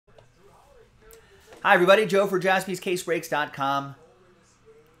Hi, everybody. Joe for JaspysCaseBreaks.com.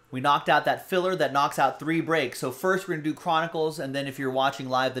 We knocked out that filler that knocks out 3 breaks. So first we're going to do Chronicles, and then if you're watching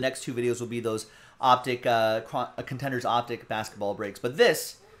live, the next 2 videos will be those optic Contenders Optic basketball breaks. But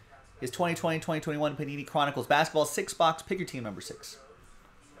this is 2020-2021 Panini Chronicles Basketball 6-box. Pick your team number 6.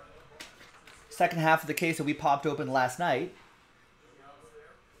 Second half of the case that we popped open last night.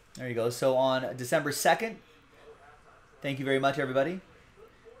 There you go. So on December 2nd, thank you very much, everybody,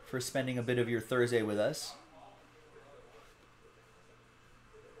 for spending a bit of your Thursday with us.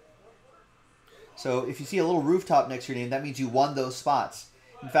 So if you see a little rooftop next to your name, that means you won those spots.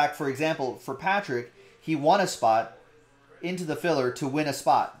 In fact, for example, for Patrick, he won a spot into the filler to win a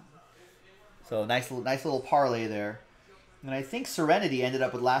spot. So nice little parlay there. And I think Serenity ended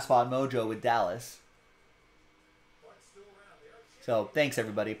up with Last Spot Mojo with Dallas. So thanks,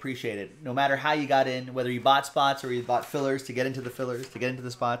 everybody. Appreciate it. No matter how you got in, whether you bought spots or you bought fillers to get into the fillers, to get into the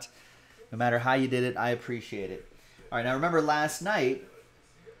spots, no matter how you did it, I appreciate it. All right, now remember last night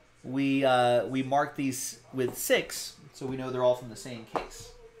we marked these with 6, so we know they're all from the same case.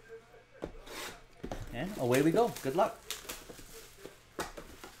 And away we go. Good luck.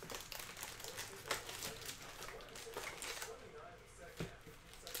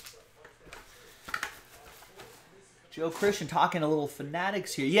 Joe Christian talking a little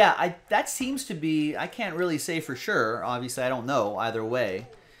Fanatics here. Yeah, that seems to be, I can't really say for sure. Obviously, I don't know either way.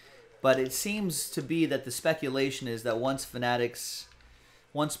 But it seems to be that the speculation is that once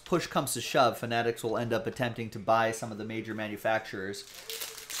push comes to shove, Fanatics will end up attempting to buy some of the major manufacturers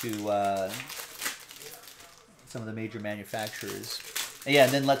Yeah,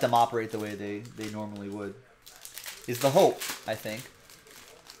 and then let them operate the way they normally would. Is the hope, I think.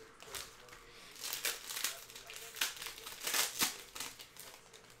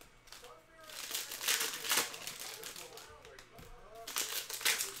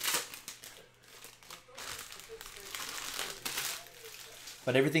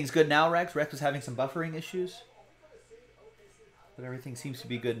 But everything's good now, Rex. Rex was having some buffering issues. But everything seems to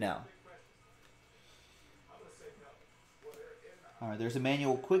be good now. All right, there's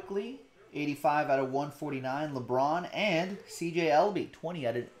Emmanuel Quickly, 85 out of 149. LeBron and CJ Elby,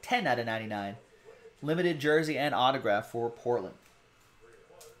 10 out of 99. Limited jersey and autograph for Portland.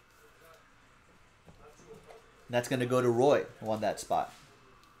 And that's going to go to Roy, who won that spot.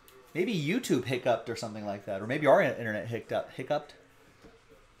 Maybe YouTube hiccuped or something like that. Or maybe our internet hiccuped.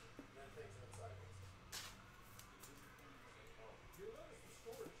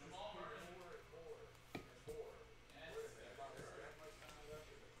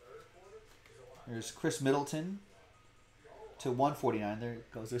 There's Chris Middleton to 149. There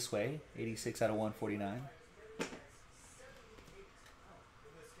it goes this way. 86 out of 149.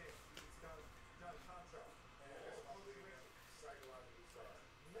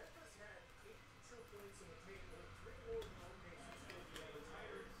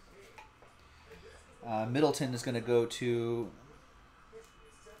 Middleton is going to go to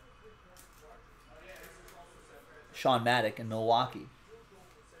Sean Maddock in Milwaukee.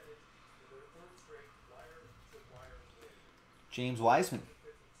 James Wiseman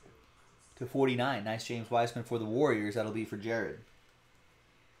to 49. Nice James Wiseman for the Warriors. That'll be for Jared.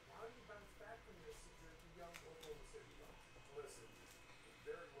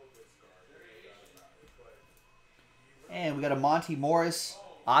 And we got a Monty Morris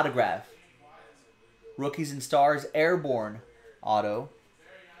autograph. Rookies and Stars Airborne auto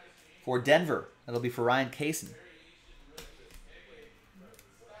for Denver. That'll be for Ryan Kaysen.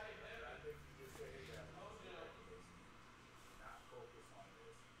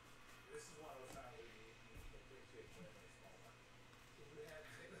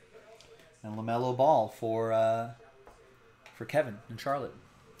 And LaMelo Ball for Kevin in Charlotte.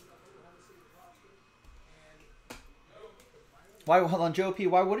 Hold on, Joe P.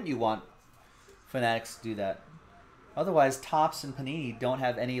 Why wouldn't you want Fanatics to do that? Otherwise, Topps and Panini don't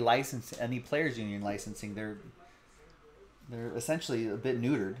have any players union licensing. They're essentially a bit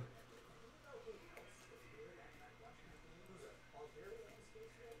neutered.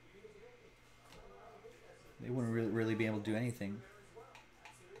 They wouldn't really be able to do anything.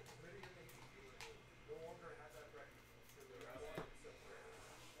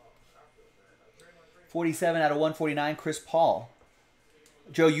 .47 out of 149, Chris Paul.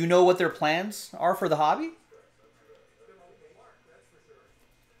 Joe, you know what their plans are for the hobby?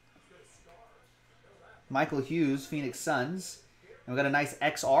 Michael Hughes, Phoenix Suns. And we got a nice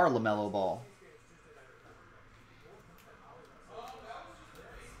XR LaMelo Ball.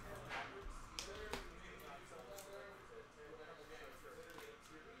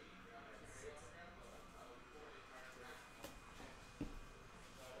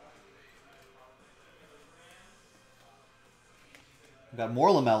 got more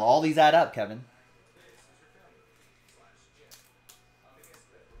LaMelo. All these add up, Kevin.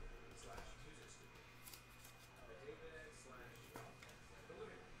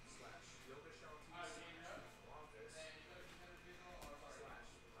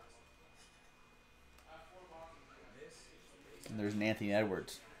 And there's an Anthony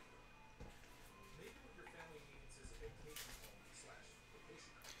Edwards.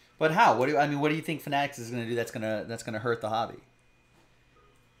 But how? What do you think Fanatics is going to do that's going to hurt the hobby?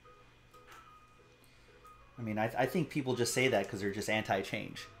 I mean, I think people just say that because they're just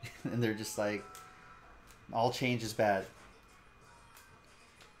anti-change. And they're just like, all change is bad.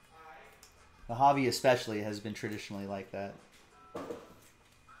 The hobby especially has been traditionally like that.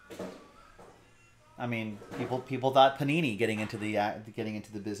 I mean, people thought Panini getting into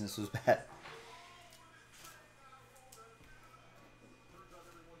the business was bad.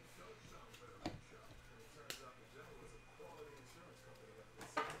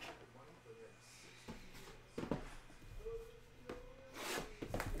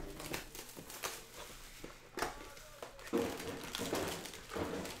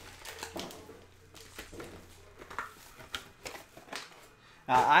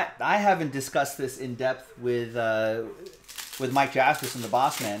 I haven't discussed this in depth with Mike Jasperson, the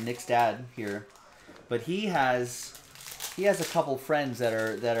boss man, Nick's dad here, but he has a couple friends that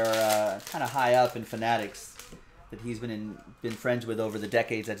are kind of high up in Fanatics that he's been friends with over the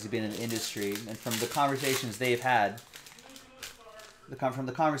decades that he's been in the industry, and from the conversations they've had,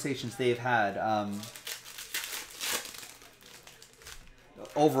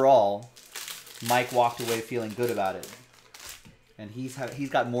 overall, Mike walked away feeling good about it. And he's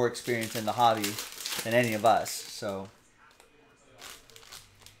got more experience in the hobby than any of us. So,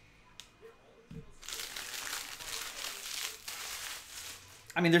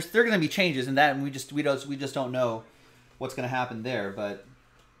 I mean, there are going to be changes in that, and we just don't know what's going to happen there. But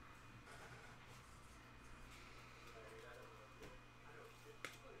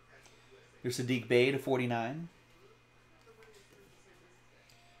there's Sadiq Bey to 49.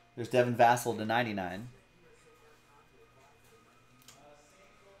 There's Devin Vassell to 99.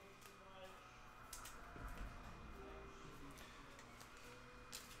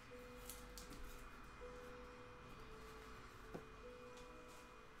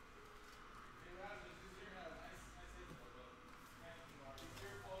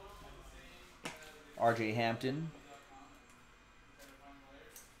 RJ Hampton.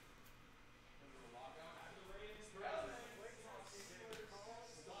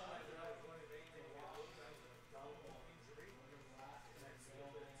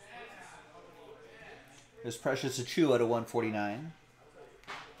 There's Precious Achua to 149.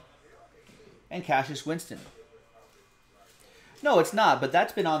 And Cassius Winston. No, it's not, but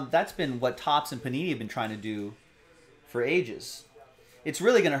that's been what Topps and Panini have been trying to do for ages. It's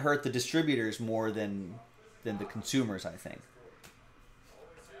really going to hurt the distributors more than the consumers, I think.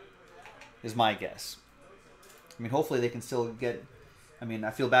 Is my guess. I mean, hopefully they can still get... I mean,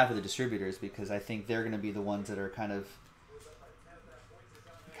 I feel bad for the distributors because I think they're going to be the ones that are kind of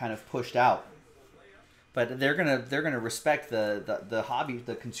pushed out. But they're gonna respect the hobby,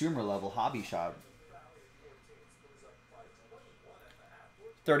 the consumer level hobby shop.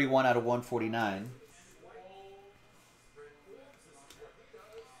 31 out of 149.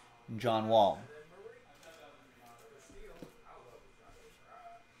 John Wall.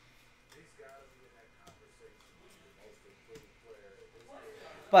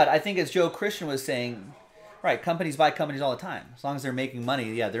 But I think, as Joe Christian was saying, right? Companies buy companies all the time. As long as they're making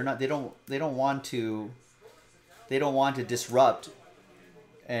money, yeah, they're not. They don't want to disrupt,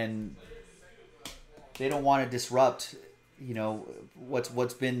 and they don't want to disrupt. You know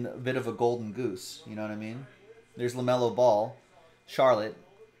what's been a bit of a golden goose. You know what I mean? There's LaMelo Ball, Charlotte.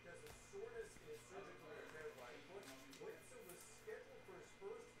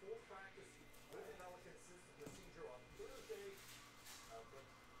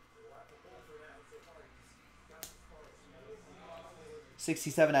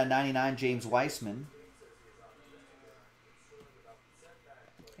 '67 out of 99, James Weissman.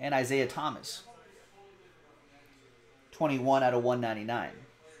 And Isaiah Thomas. 21 out of 199.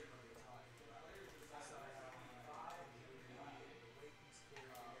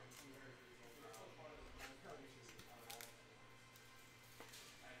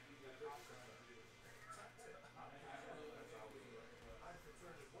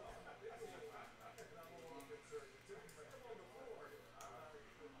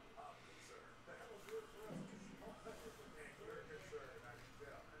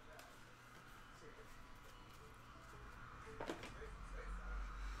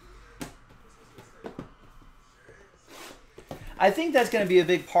 I think that's going to be a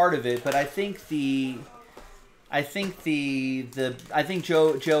big part of it, but I think Joe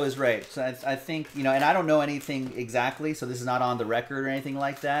is right. So I think, you know, and I don't know anything exactly, so this is not on the record or anything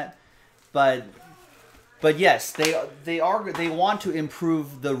like that. But yes, they want to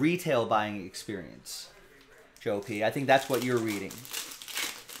improve the retail buying experience. Joe P. I think that's what you're reading.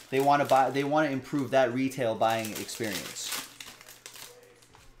 They want to improve that retail buying experience.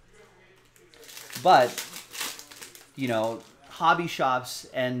 But, you know, hobby shops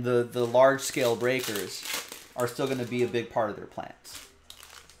and the large scale breakers are still going to be a big part of their plans.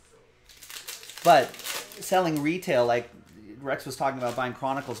 But selling retail, like Rex was talking about buying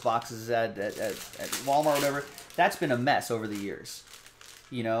Chronicles boxes at Walmart or whatever, that's been a mess over the years.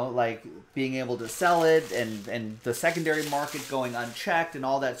 You know, like being able to sell it and the secondary market going unchecked and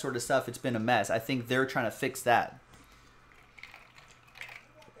all that sort of stuff, it's been a mess. I think they're trying to fix that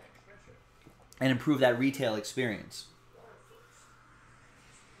and improve that retail experience.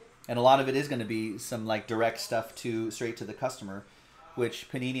 And a lot of it is going to be some like direct stuff straight to the customer, which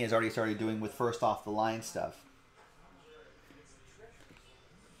Panini has already started doing with first off the line stuff.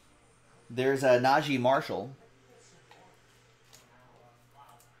 There's a Najee Marshall.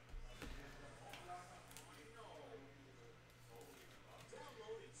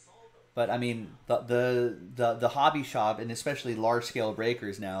 But I mean, the hobby shop and especially large scale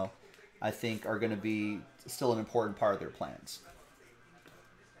breakers now, I think are going to be still an important part of their plans.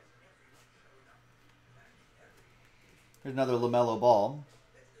 Here's another LaMelo Ball.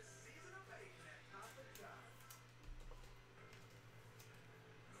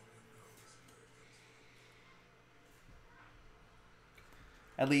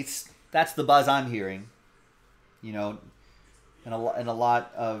 At least that's the buzz I'm hearing. You know, and a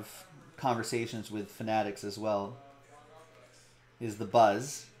lot of conversations with fanatics as well. Is the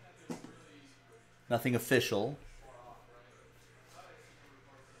buzz. Nothing official.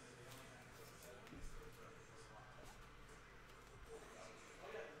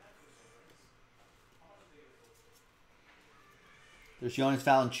 There's Jonas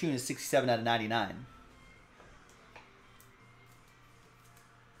Valanciunas, 67 out of 99.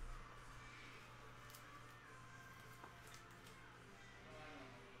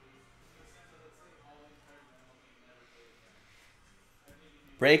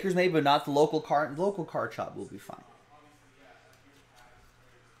 Breakers maybe, but not the local card. Local card shop will be fine.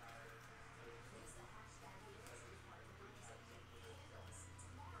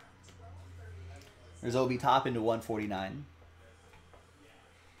 There's Obi Toppin to 149.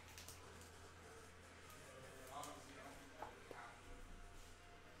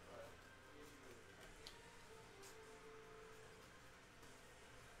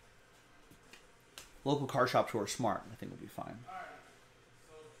 Local car shops who are smart, I think, will be fine.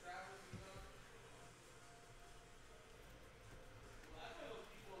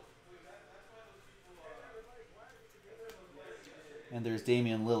 And there's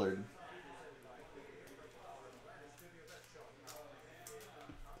Damian Lillard.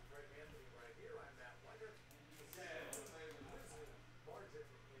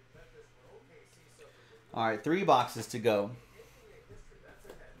 All right, 3 boxes to go.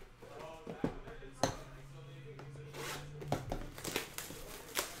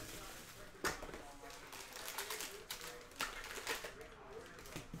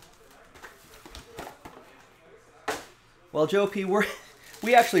 Well, Joe P,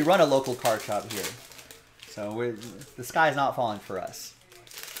 we actually run a local card shop here, so the sky's not falling for us.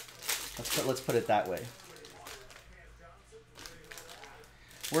 Let's put it that way.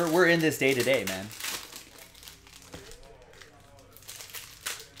 We're in this day to day, man.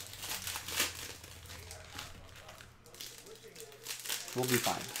 We'll be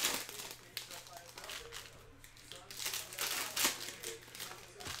fine.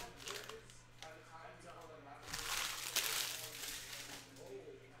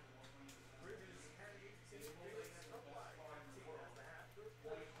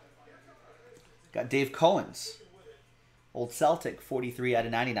 Got Dave Cohen's. Old Celtic, 43 out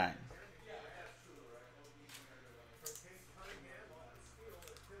of 99.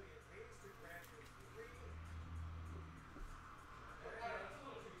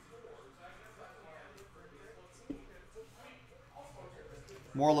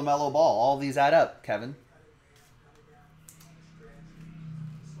 More LaMelo Ball. All these add up, Kevin.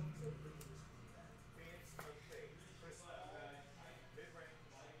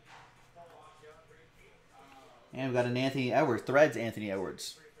 And we've got an Anthony Edwards. Threads Anthony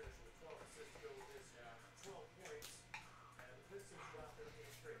Edwards.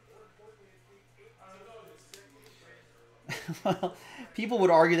 Well, People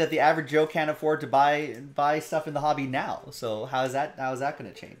would argue that the average Joe can't afford to buy stuff in the hobby now. So how is that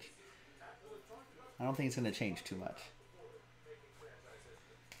going to change? I don't think it's going to change too much.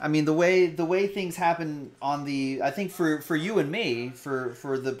 I mean, the way things happen on the, I think for you and me,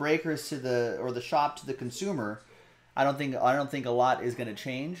 for the breakers to the, or the shop to the consumer, I don't think a lot is going to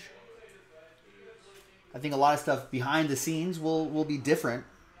change. I think a lot of stuff behind the scenes will be different.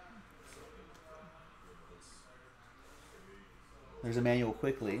 There's a manual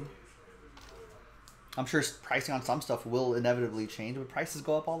quickly. I'm sure pricing on some stuff will inevitably change, but prices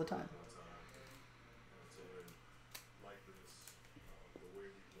go up all the time.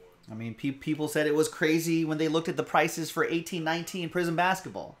 I mean, people said it was crazy when they looked at the prices for 1819 Prism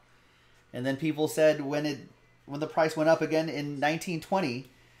basketball. And then people said when the price went up again in 1920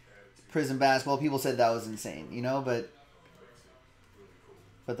 Prism basketball, people said that was insane, you know, but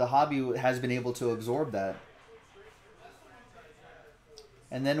the hobby has been able to absorb that.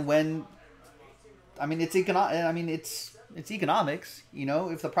 And then when, I mean, it's economics, you know,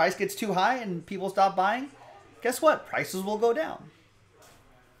 if the price gets too high and people stop buying, guess what? Prices will go down.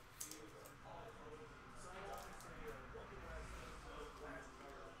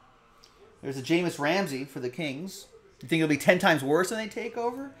 There's a Jameis Ramsey for the Kings. You think it'll be 10 times worse when they take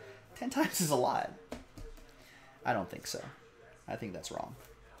over? 10 times is a lot. I don't think so. I think that's wrong.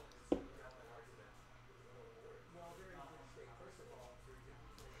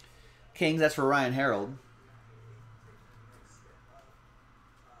 Kings, that's for Ryan Harold.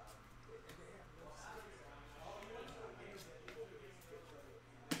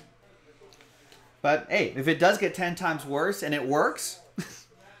 But hey, if it does get 10 times worse and it works,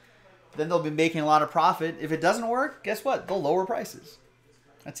 then they'll be making a lot of profit. If it doesn't work, guess what? They'll lower prices.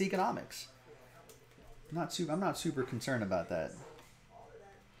 That's economics. I'm not super concerned about that.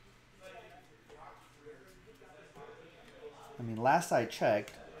 I mean, last I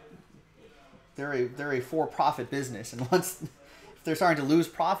checked, they're a for-profit business, and once if they're starting to lose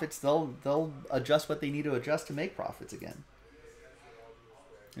profits, they'll adjust what they need to adjust to make profits again.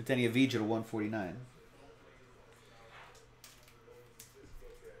 It's any Avija to 149.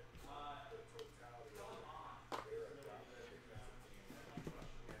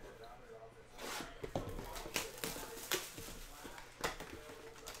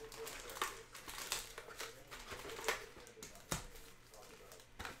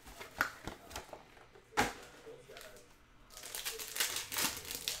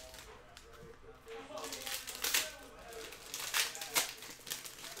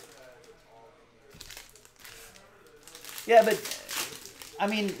 Yeah, but I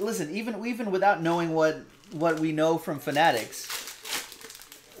mean, listen, even without knowing what we know from Fanatics,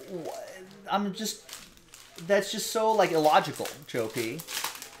 that's just so like illogical, Joe P.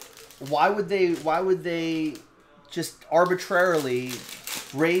 Why would they just arbitrarily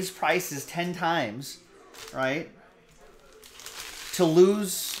raise prices 10 times, right?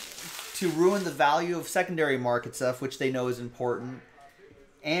 To ruin the value of secondary market stuff, which they know is important,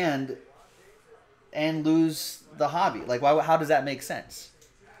 and lose the hobby. Like, how does that make sense?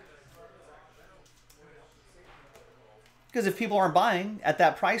 Because if people aren't buying at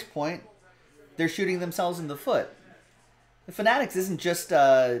that price point, they're shooting themselves in the foot. The Fanatics isn't just,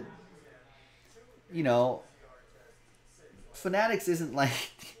 you know, Fanatics isn't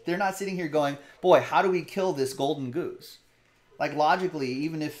like, they're not sitting here going, boy, how do we kill this golden goose? Like, logically,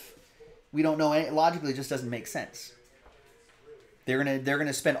 even if we don't know, logically it just doesn't make sense. They're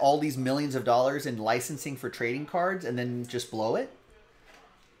gonna spend all these millions of dollars in licensing for trading cards and then just blow it.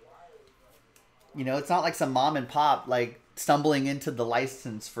 You know, it's not like some mom and pop like stumbling into the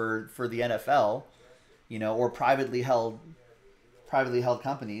license for the NFL, you know, or privately held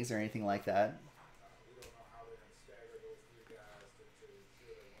companies or anything like that.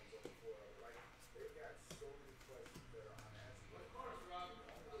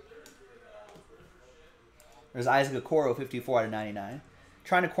 There's Isaac Okoro, 54 out of 99.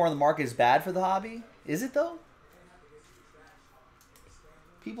 Trying to corner the market is bad for the hobby? Is it, though?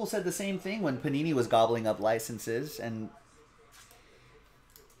 People said the same thing when Panini was gobbling up licenses, and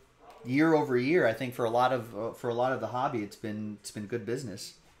year over year, I think for a lot of the hobby, it's been good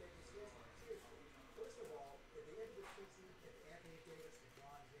business.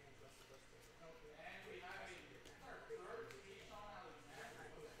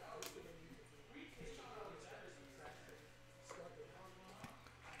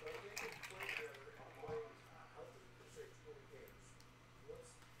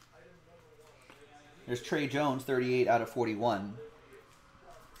 There's Trey Jones, 38 out of 41.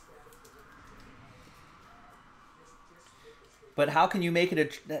 But how can you make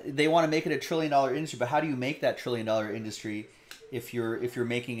it they want to make it $1 trillion industry, but how do you make that $1 trillion industry if you're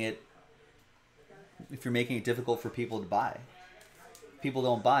making it difficult for people to buy? People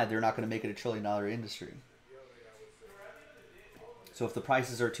don't buy, they're not going to make it $1 trillion industry. So if the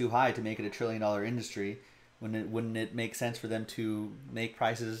prices are too high to make it $1 trillion industry, wouldn't it make sense for them to make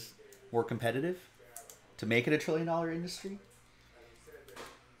prices more competitive to make it $1 trillion industry?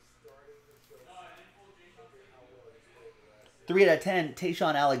 Three out of 10,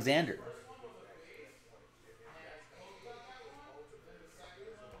 Tayshaun Alexander.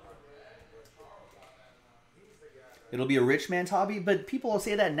 It'll be a rich man's hobby, but people will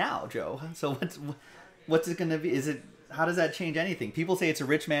say that now, Joe. So what's it going to be? How does that change anything? People say it's a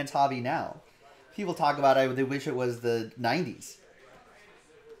rich man's hobby now. People talk about it, they wish it was the 90s.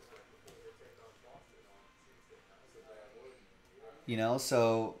 You know,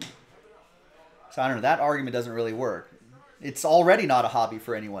 so I don't know. That argument doesn't really work. It's already not a hobby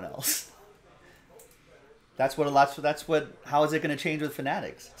for anyone else. How is it going to change with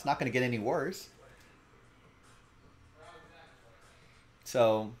Fanatics? It's not going to get any worse.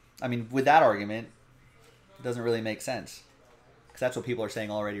 So, I mean, with that argument, it doesn't really make sense. Because that's what people are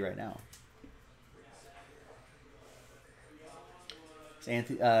saying already right now. It's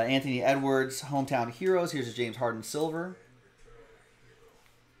Anthony Edwards, Hometown Heroes. Here's a James Harden Silver.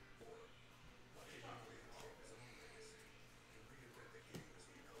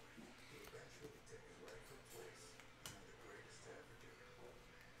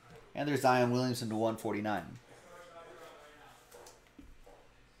 And there's Zion Williamson to 149.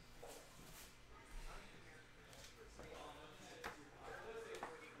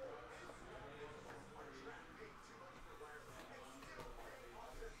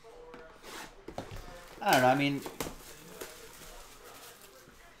 I don't know. I mean,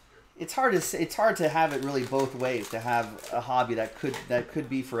 it's hard to have it really both ways. To have a hobby that could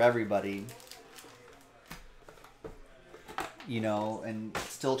be for everybody, you know, and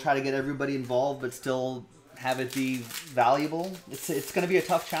still try to get everybody involved, but still have it be valuable. It's going to be a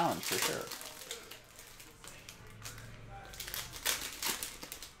tough challenge for sure.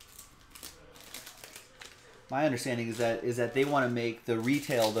 My understanding is that they want to make the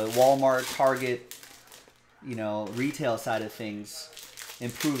retail, the Walmart, Target, you know, retail side of things,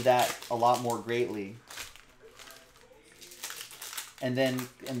 improve that a lot more greatly, and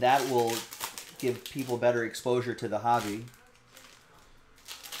that will give people better exposure to the hobby,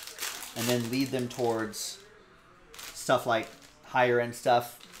 and then lead them towards stuff like higher end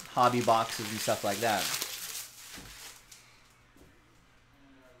stuff, hobby boxes and stuff like that.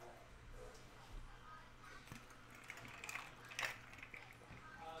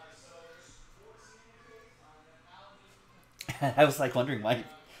 I was like wondering why.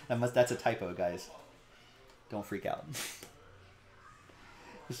 That's a typo, guys. Don't freak out.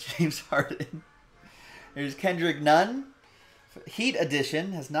 It's James Harden. There's Kendrick Nunn. Heat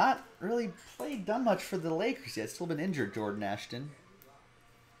edition has not really done much for the Lakers yet. Still been injured, Jordan Ashton.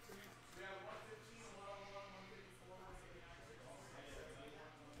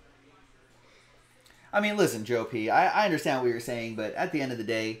 I mean, listen, Joe P. I understand what you're saying, but at the end of the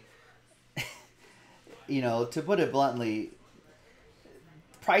day, you know, to put it bluntly,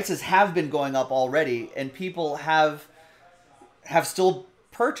 prices have been going up already, and people have still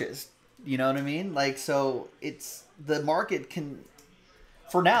purchased. You know what I mean? Like, so it's the market can,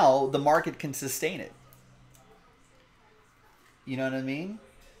 for now, the market can sustain it. You know what I mean?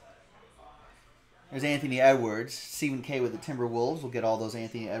 There's Anthony Edwards, Stephen K with the Timberwolves. We'll get all those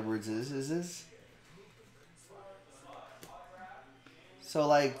Anthony Edwardses. So,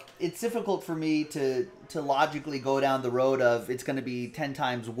 like, it's difficult for me to logically go down the road of it's going to be 10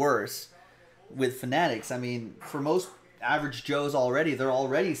 times worse with Fanatics. I mean, for most average Joes already, they're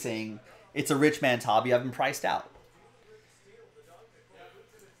already saying it's a rich man's hobby. I've been priced out.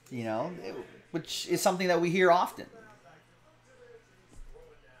 You know, which is something that we hear often.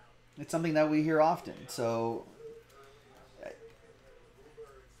 It's something that we hear often. So,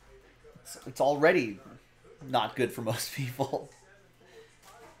 it's already not good for most people.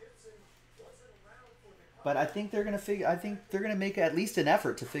 But I think they're gonna make at least an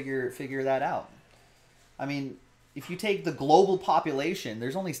effort to figure that out. I mean, if you take the global population,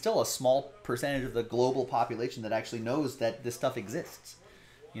 there's only still a small percentage of the global population that actually knows that this stuff exists.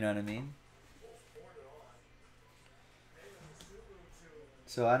 You know what I mean?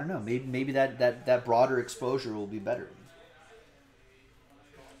 So I don't know. Maybe that broader exposure will be better.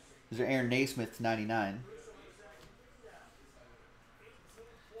 Is there Aaron Naismith 99?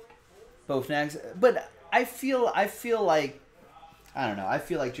 Both nags, but I feel like, I don't know. I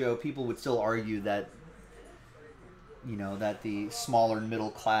feel like, Joe, people would still argue that you know, that the smaller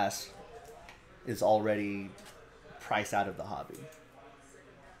middle class is already priced out of the hobby.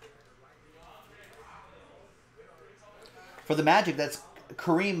 For the Magic, that's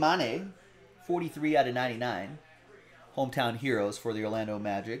Kareem Mane, 43 out of 99. Hometown heroes for the Orlando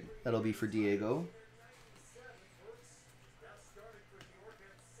Magic. That'll be for Diego.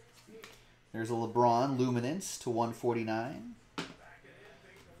 There's a LeBron Luminance to 149.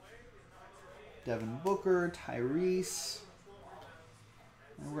 Devin Booker, Tyrese.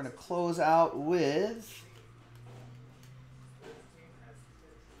 And we're going to close out with...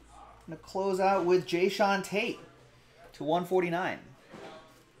 Jayshawn Tate to 149.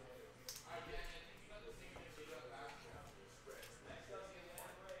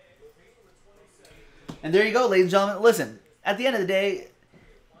 And there you go, ladies and gentlemen. Listen, at the end of the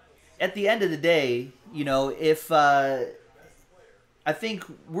day, you know, if I think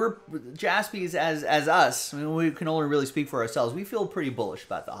we're Jaspys as us, I mean, we can only really speak for ourselves. We feel pretty bullish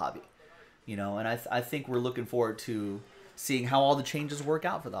about the hobby, you know, and I think we're looking forward to seeing how all the changes work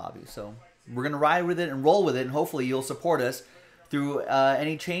out for the hobby. So we're gonna ride with it and roll with it, and hopefully you'll support us through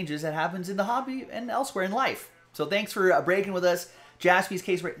any changes that happens in the hobby and elsewhere in life. So thanks for breaking with us. Jaspy's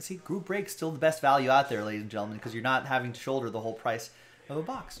case break. See, group break's still the best value out there, ladies and gentlemen, because you're not having to shoulder the whole price of a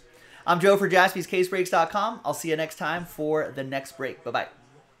box. I'm Joe for JaspysCaseBreaks.com. I'll see you next time for the next break. Bye-bye.